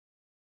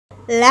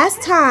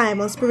Last time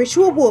on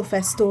Spiritual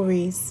Warfare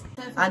Stories.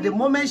 And the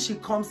moment she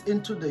comes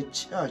into the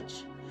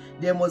church,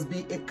 there must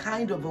be a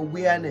kind of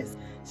awareness.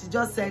 She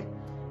just said,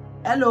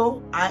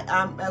 "Hello, I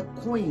am a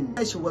queen."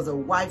 She was a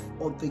wife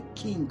of the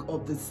king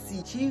of the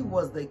sea. She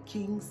was the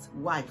king's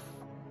wife,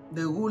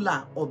 the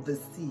ruler of the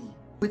sea.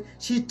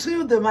 She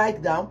threw the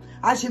mic down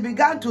and she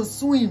began to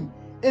swim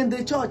in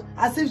the church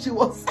as if she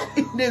was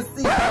in the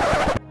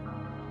sea.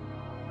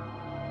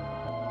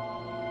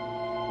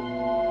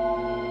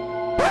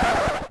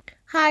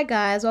 Hi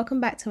guys,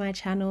 welcome back to my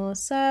channel.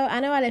 So I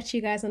know I left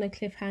you guys on a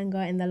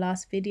cliffhanger in the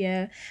last video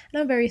and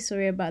I'm very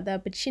sorry about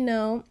that, but you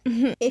know,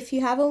 if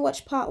you haven't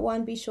watched part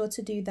 1, be sure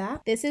to do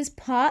that. This is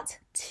part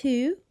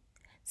 2.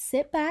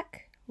 Sit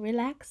back,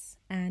 relax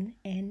and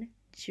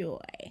enjoy,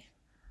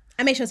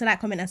 and make sure to like,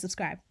 comment and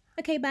subscribe.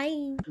 Okay,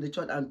 bye. The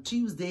church on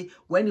Tuesday,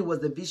 when it was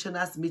the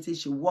visioners meeting,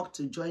 she walked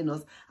to join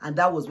us, and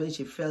that was when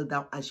she fell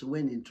down and she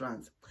went in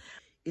trance.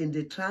 In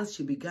the trance,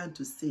 she began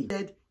to say,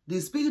 the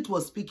Spirit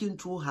was speaking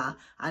through her,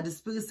 and the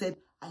Spirit said,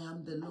 "I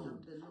am the Lord.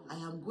 I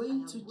am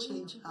going to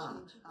change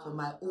her for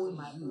my own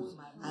use.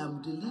 I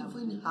am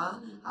delivering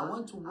her. I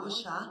want to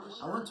wash her.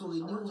 I want to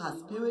renew her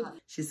spirit."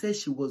 She said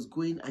she was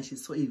going and she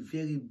saw a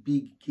very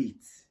big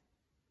gate.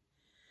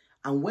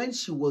 And when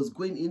she was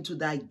going into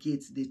that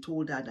gate, they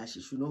told her that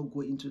she should not go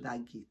into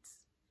that gate.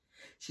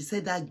 She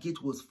said that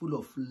gate was full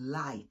of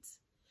light,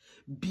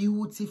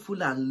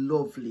 beautiful and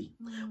lovely.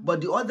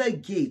 But the other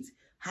gate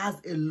has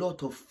a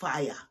lot of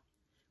fire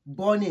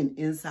burning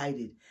inside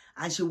it,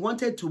 and she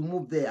wanted to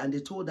move there, and they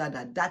told her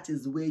that that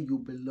is where you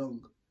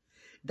belong,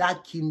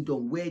 that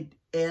kingdom where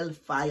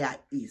hellfire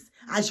is.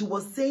 And she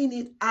was saying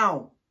it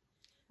out,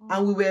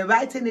 and we were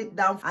writing it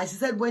down. And she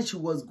said when she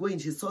was going,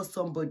 she saw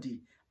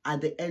somebody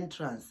at the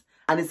entrance,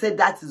 and he said,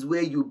 "That is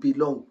where you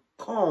belong,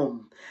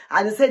 come."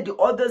 And he said the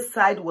other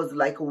side was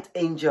like an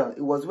angel.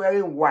 It was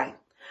wearing white,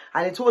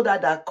 and he told her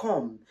that,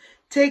 "Come,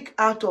 take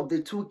out of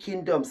the two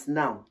kingdoms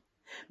now,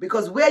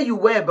 because where you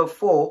were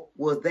before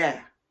was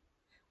there,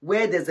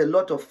 where there's a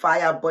lot of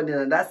fire burning,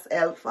 and that's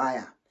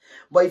hellfire.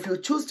 But if you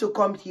choose to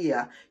come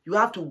here, you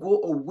have to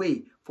go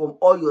away from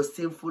all your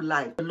sinful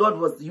life." The Lord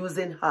was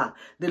using her.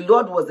 The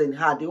Lord was in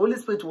her. The Holy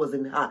Spirit was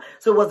in her.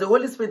 So it was the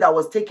Holy Spirit that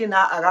was taking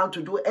her around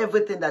to do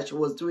everything that she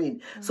was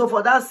doing. So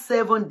for that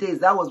 7 days,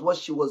 that was what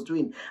she was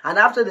doing. And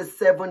after the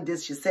 7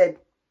 days, she said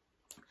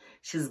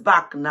she's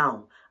back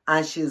now.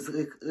 And she's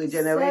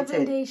regenerated.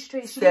 7 days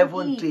straight.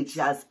 7 days.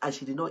 And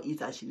she did not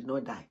eat and she did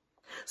not die.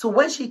 So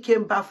when she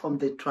came back from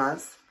the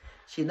trance,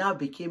 she now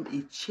became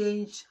a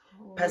changed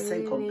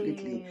person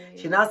completely.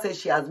 She now says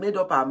she has made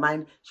up her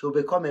mind she will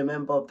become a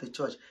member of the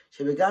church.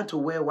 She began to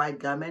wear white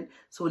garment.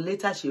 So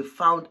later she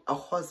found a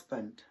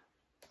husband.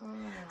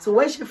 So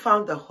when she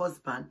found the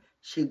husband,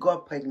 she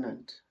got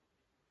pregnant.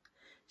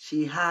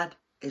 She had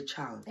a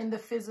child. In the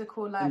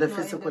physical life. In the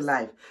physical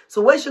life.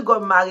 So when she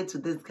got married to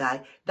this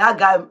guy, that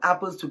guy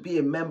happens to be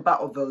a member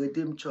of the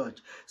Redeemed Church.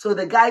 So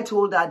the guy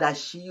told her that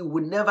she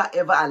would never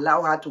ever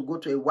allow her to go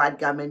to a white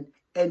garment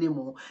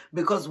anymore,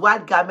 because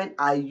white garment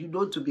are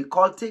known to be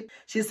cultic.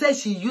 She said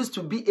she used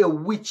to be a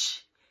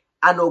witch,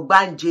 an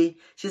ogbanje.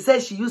 She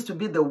said she used to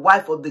be the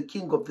wife of the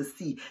king of the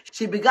sea.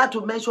 She began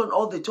to mention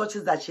all the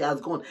churches that she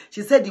has gone.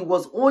 She said it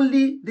was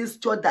only this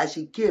church that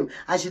she came,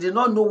 and she did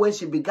not know when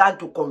she began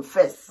to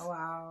confess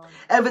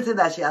everything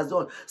that she has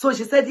done. So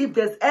she said if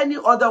there's any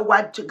other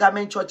white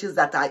garment churches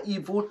that are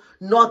evil,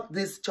 not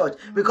this church.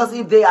 Because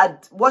if they are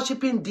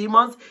worshipping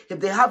demons, if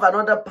they have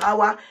another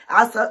power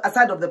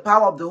aside of the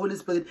power of the Holy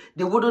Spirit,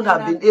 they wouldn't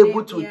have been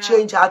able to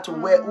change her to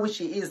who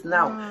she is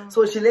now.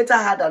 So she later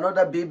had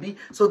another baby.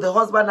 So the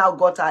husband now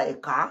got her a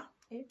car.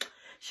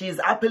 She's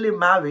happily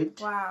married.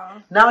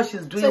 Wow. Now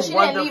she's doing wonderfully.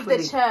 So she didn't leave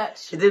the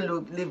church. She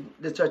didn't leave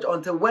the church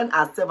until when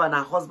herself and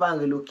her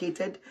husband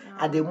relocated,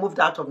 and they moved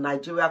out of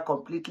Nigeria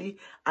completely,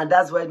 and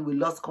that's when we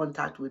lost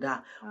contact with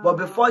her. But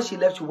before she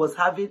left, she was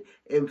having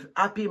a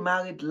happy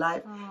married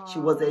life. She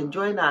was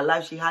enjoying her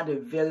life. She had a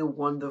very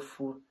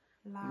wonderful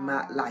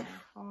life.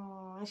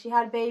 And she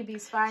had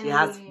babies finally. She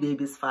has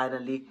babies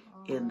finally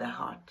in the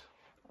heart.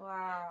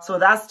 Wow. So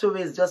that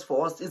story is just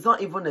for us. It's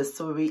not even a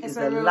story. It's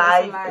a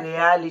life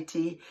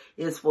reality.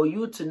 It's for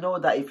you to know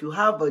that if you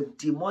have a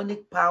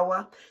demonic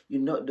power,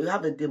 you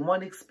have a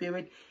demonic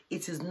spirit,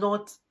 it is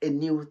not a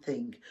new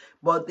thing.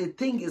 But the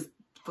thing is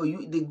for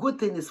you, the good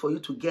thing is for you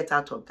to get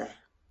out of there.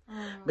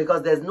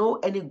 Because there's no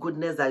any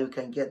goodness that you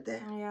can get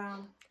there. Yeah.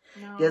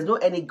 No. There's no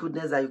any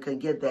goodness that you can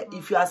get there.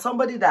 If you are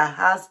somebody that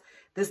has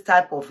this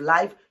type of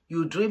life,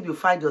 you dream you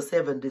find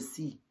yourself in the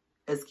sea.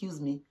 Excuse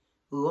me,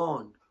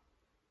 run.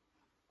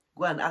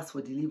 Go and ask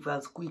for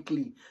deliverance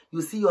quickly.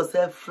 You see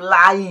yourself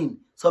flying.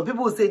 Some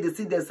people will say they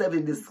see themselves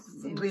in this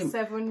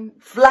dream.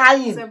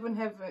 Flying. 7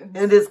 heavens.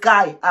 In the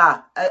sky.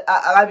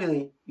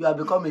 You have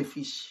become a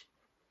fish.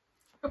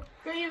 Do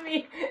you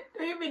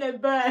mean a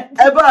bird?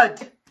 A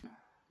bird.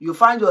 You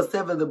find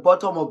yourself at the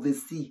bottom of the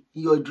sea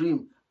in your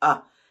dream.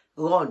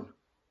 Run.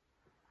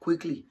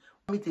 Quickly.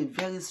 Meet a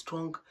very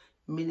strong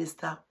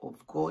minister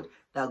of God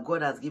that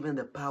God has given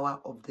the power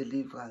of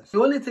deliverance.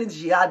 The only thing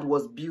she had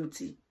was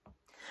beauty.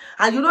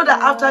 And you know that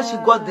after she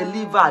got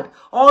delivered,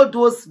 all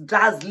those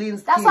dazzling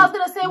skins That's what I was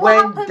gonna say. What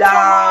happened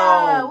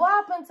down. To her? What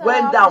happened to her?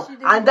 Went down.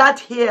 And that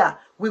hair,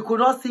 we could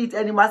not see it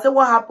anymore. I said,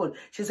 what happened?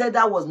 She said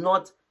that was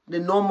not the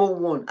normal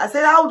one. I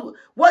said,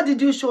 what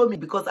did you show me?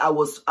 Because I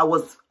was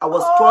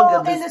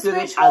strong in the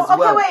spirit as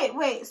well. Okay,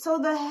 wait. So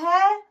the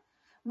hair,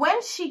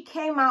 when she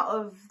came out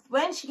of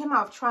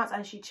trance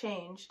and she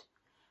changed,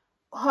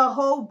 her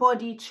whole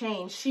body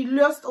changed. She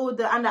lost all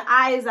the, and the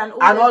eyes and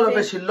all of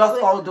it. She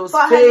lost all those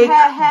fake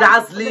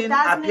dazzling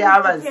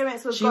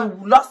appearance. She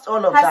lost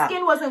all of that. Her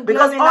skin wasn't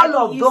because glowing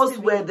all like of those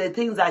were the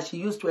things that she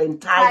used to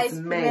entice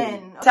men.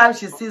 Every time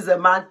she sees a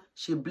man,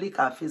 she blink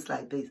her face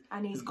like this.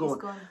 And he's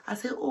gone. I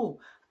say, oh,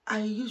 I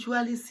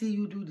usually see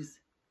you do this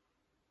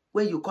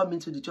when you come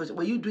into the church.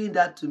 Were you doing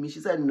that to me? She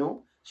said,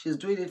 no. She's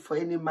doing it for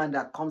any man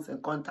that comes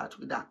in contact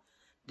with her.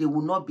 They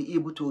will not be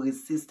able to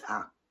resist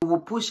her. They will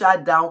push her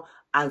down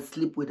and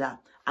sleep with her.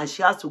 And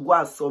she has to go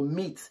and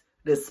submit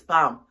the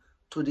sperm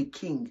to the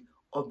king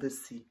of the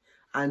sea.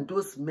 And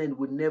those men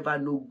will never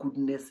know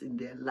goodness in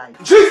their life.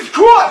 Jesus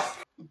Christ!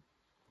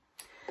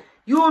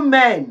 You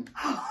men,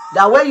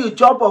 that when you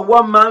jump on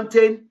one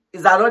mountain,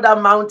 is another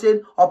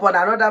mountain, upon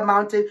another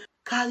mountain.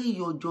 Carry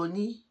your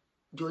journey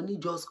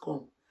just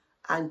come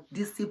and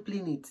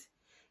discipline it.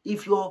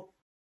 If you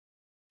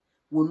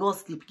will not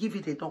sleep, give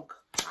it a knock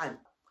and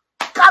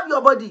calm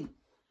your body.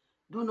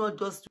 Do not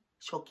just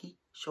shocky.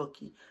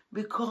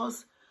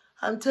 Because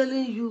I'm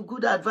telling you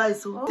good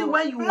advice. So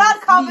when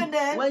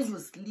you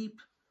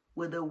sleep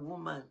with a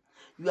woman,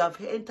 you have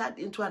entered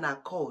into an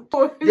accord.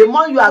 The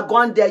more you are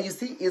gone there, you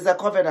see, is a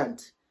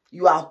covenant.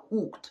 You are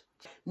hooked.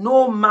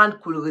 No man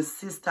could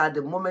resist her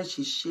the moment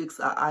she shakes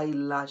her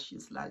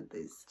eyelashes like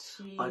this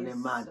on a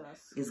man.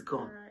 Is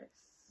gone.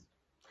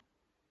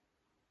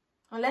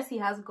 Unless he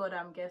has God,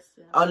 I'm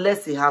guessing.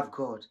 Unless he have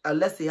God.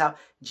 Unless he have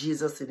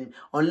Jesus in him.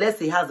 Unless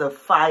he has a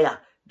fire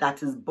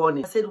that is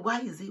burning. I said,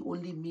 why is it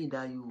only me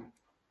that you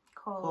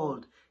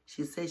called?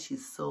 She said she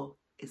saw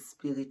a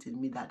spirit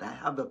in me, that I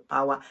have a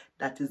power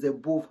that is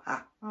above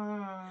her.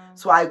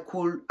 So I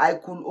could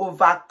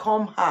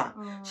overcome her.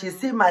 She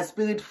see my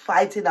spirit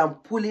fighting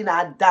and pulling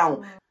her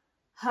down.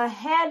 Her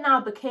hair now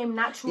became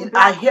natural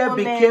black. Her hair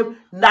became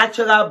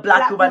natural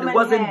black woman. It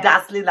wasn't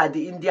dazzling like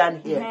the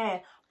Indian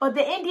hair. But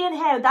the Indian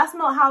hair, that's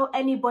not how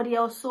anybody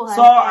else saw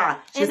her.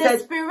 She said,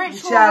 the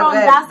spiritual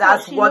realm,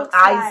 that's what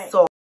I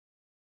saw.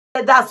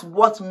 That's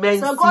what men see.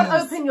 So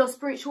God opened your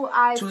spiritual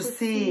eyes to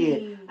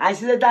see. And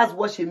she said that's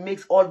what she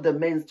makes all the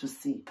men to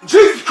see.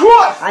 Jesus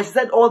Christ! And she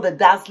said all the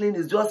dazzling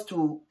is just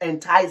to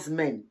entice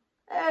men.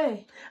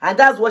 Hey. And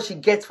that's what she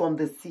gets from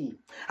the sea.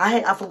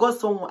 I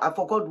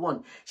forgot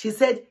one. She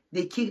said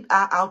they kicked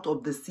her out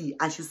of the sea.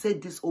 And she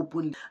said this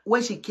openly.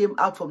 When she came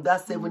out from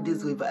that 7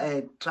 days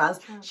trance,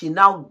 she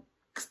now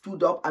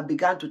stood up and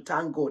began to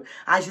thank God.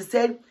 And she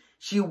said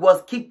she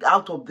was kicked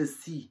out of the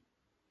sea.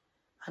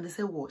 And they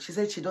said, what? She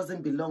said she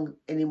doesn't belong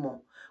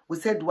anymore. We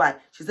said, why?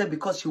 She said,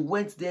 because she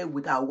went there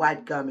with her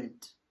white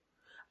garment.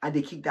 And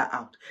they kicked her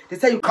out. They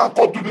said, you can't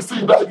come to the sea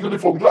in that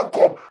uniform. You can't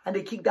come. And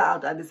they kicked her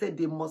out. And they said,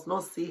 they must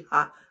not see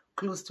her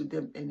close to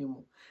them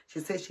anymore.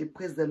 She said she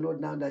praised the Lord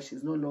now that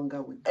she's no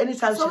longer with them.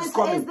 Anytime she's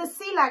coming. So is the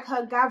sea like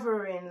her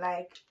gathering?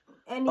 Like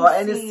any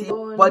sea?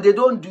 But they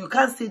don't do. You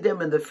can't see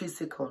them in the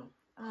physical.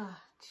 Ah,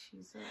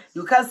 Jesus.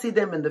 You can't see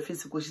them in the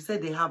physical. She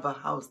said they have a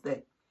house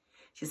there.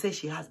 She says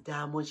she has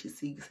diamonds,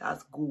 she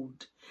has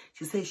gold.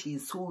 She says she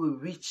is so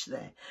rich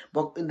there.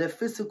 But in the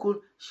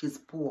physical, she's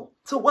poor.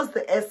 So what's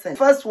the essence?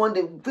 First one,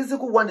 the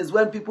physical one is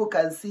when people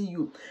can see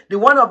you. The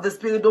one of the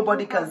spirit,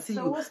 nobody can see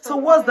you. So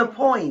what's the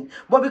point?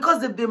 But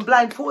because they've been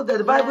blindfolded,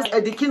 the Bible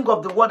says the king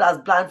of the world has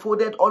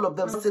blindfolded all of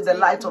them to see the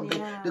light of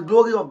the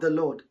glory of the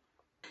Lord.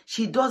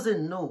 She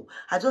doesn't know.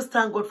 I just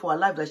thank God for her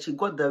life that she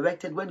got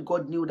directed when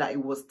God knew that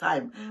it was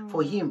time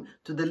for him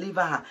to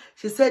deliver her.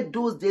 She said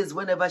those days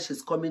whenever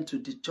she's coming to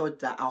the church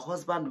that her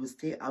husband will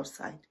stay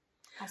outside.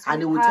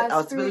 And he would tell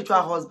our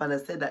spiritual husband,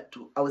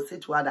 I would say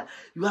to her that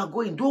you are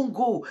going, don't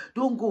go.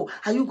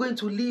 Are you going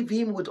to leave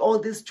him with all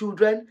these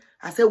children?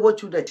 I said, what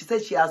children? She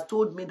said she has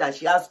told me that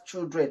she has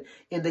children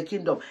in the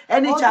kingdom.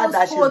 Any child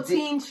that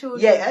 14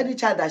 children. Yeah, any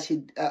child that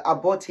she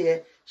abort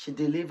here, she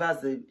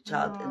delivers the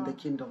child in the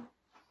kingdom.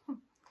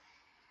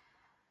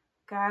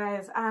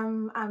 Guys,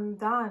 I'm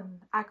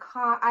done.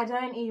 I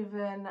don't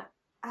even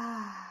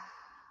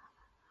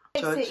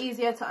what makes it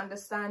easier to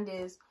understand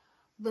is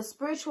the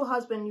spiritual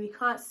husband, we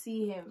can't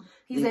see him.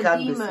 He's a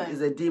demon.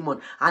 He's a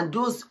demon. And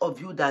those of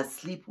you that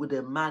sleep with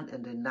a man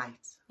in the night,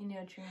 in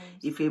your dreams,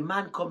 if a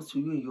man comes to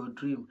you in your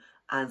dream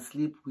and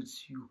sleep with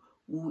you,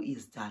 who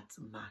is that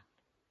man?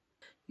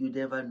 You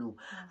never know.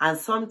 And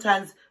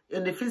sometimes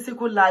in the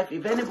physical life,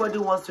 if anybody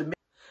wants to make,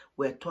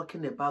 we're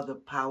talking about the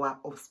power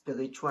of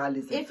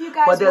spiritualism.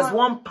 But there's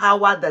one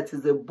power that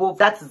is above.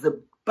 That is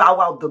the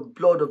power of the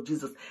blood of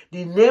Jesus.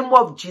 The name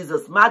of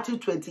Jesus. Matthew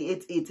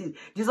 28:18.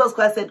 Jesus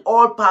Christ said,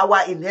 all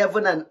power in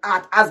heaven and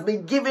earth has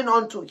been given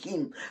unto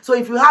him. So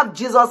if you have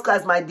Jesus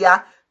Christ, my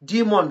dear,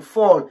 demon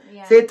fall.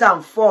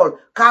 Satan fall.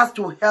 Cast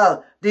to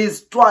hell.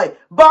 Destroy.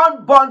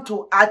 Burn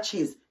to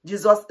ashes.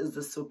 Jesus is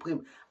the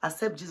supreme.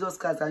 Accept Jesus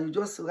Christ and you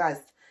just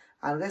rest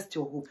and rest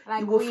your hope. Like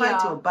He will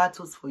fight your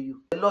battles for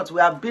you. A lot. We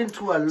have been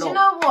through a lot. Do you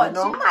know what? You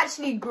know? I'm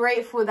actually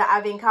grateful that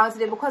I've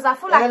encountered it, because I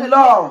feel like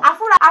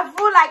I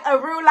feel like a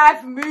real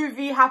life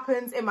movie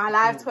happens in my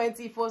life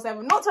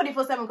 24/7. Not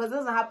 24/7 because it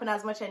doesn't happen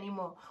as much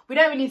anymore. We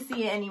don't really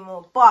see it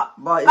anymore. But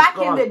back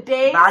in the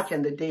days,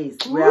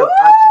 we have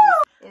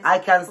actually, I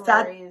can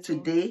start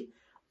today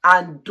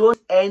and don't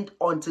end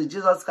until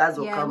Jesus Christ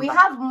will come back. We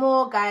have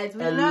more, guys.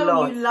 We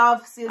know you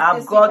love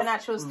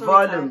supernatural story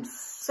volumes.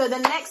 Time. So the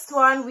next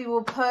one we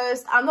will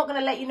post. I'm not going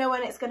to let you know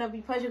when it's going to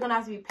be posted. You're going to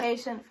have to be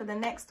patient for the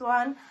next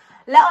one.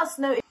 Let us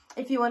know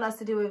if you want us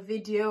to do a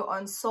video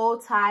on soul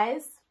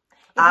ties.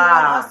 If you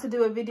want us to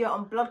do a video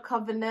on blood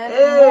covenant.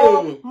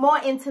 More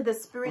into the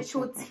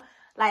spiritual,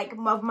 like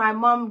my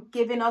mom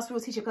giving us real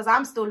teaching, because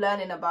I'm still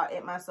learning about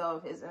it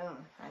myself.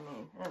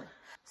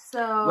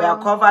 So we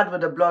are covered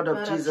with the blood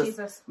of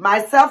Jesus.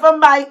 Myself and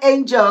my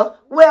angel,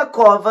 we're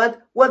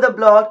covered with the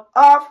blood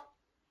of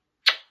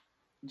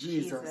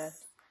Jesus.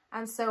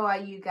 And so are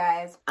you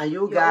guys. And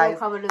you guys,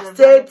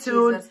 stay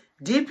tuned.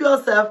 Dip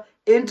yourself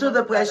into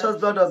the precious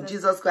blood of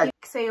Jesus Christ.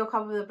 Say you're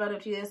covered with the blood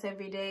of Jesus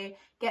every day.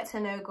 Get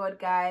to know God,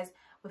 guys,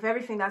 with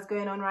everything that's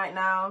going on right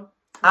now.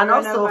 And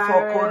also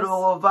for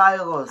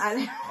coronavirus.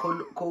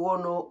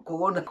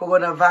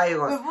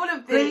 Coronavirus. With all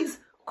of this. Please,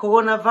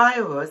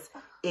 coronavirus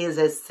is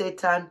a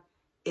Satan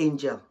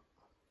angel.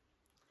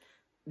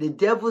 The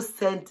devil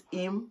sent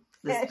him,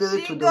 the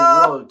spirit, to the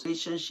world.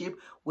 Relationship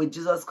with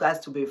Jesus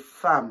Christ to be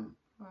firm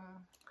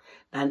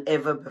than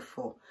ever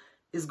before.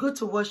 It's good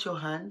to wash your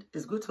hand.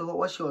 It's good to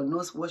wash your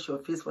nose, wash your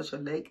face, wash your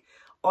leg.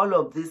 All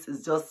of this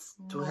is just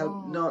to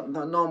help, not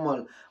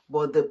normal.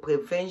 But the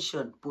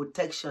prevention,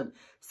 protection,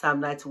 Psalm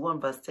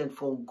 91 verse 10,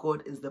 from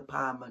God is the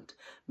paramount.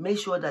 Make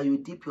sure that you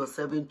dip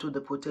yourself into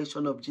the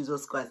protection of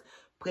Jesus Christ.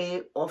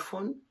 Pray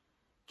often.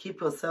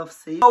 Keep yourself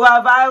safe.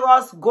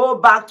 Coronavirus, go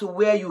back to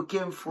where you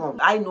came from.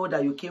 I know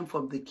that you came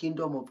from the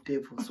kingdom of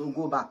devil, so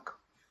go back.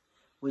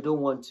 We don't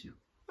want you.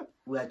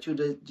 We are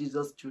children,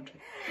 Jesus' children.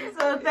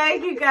 So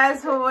thank you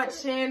guys for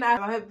watching. I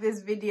hope this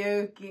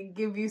video can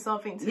give you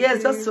something to do.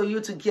 Yes, just so you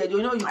to get,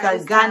 you know, you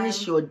can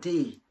garnish your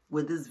day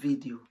with this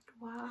video.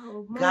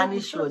 Wow, Mom,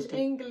 garnish your day.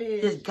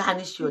 English. Yes,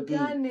 garnish your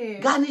day.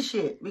 Garnish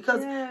it.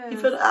 Because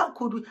if you're, how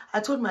could we? I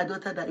told my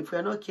daughter that if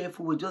we're not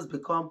careful, we just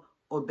become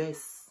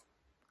obese.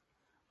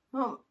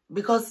 Mom.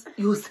 Because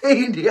you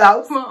stay in the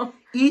house,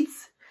 eat,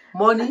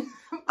 morning,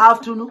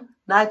 afternoon,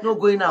 night, no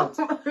going out.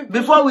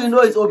 Before we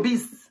know it's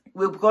obese.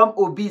 We become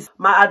obese.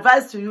 My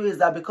advice to you is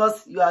that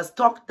because you are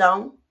stuck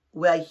down,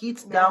 we are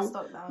down,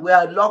 we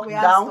are locked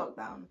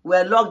down, we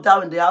are locked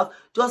down in the house,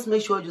 just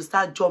make sure you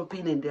start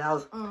jumping in the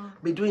house.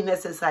 Be doing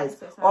exercise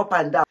up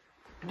and down.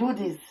 Do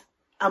this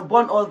and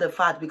burn all the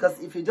fat, because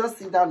if you just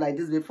sit down like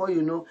this, before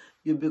you know,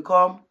 you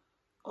become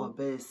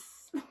obese.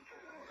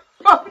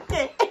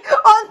 Okay,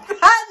 on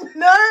that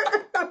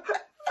note,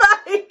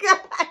 bye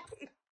guys.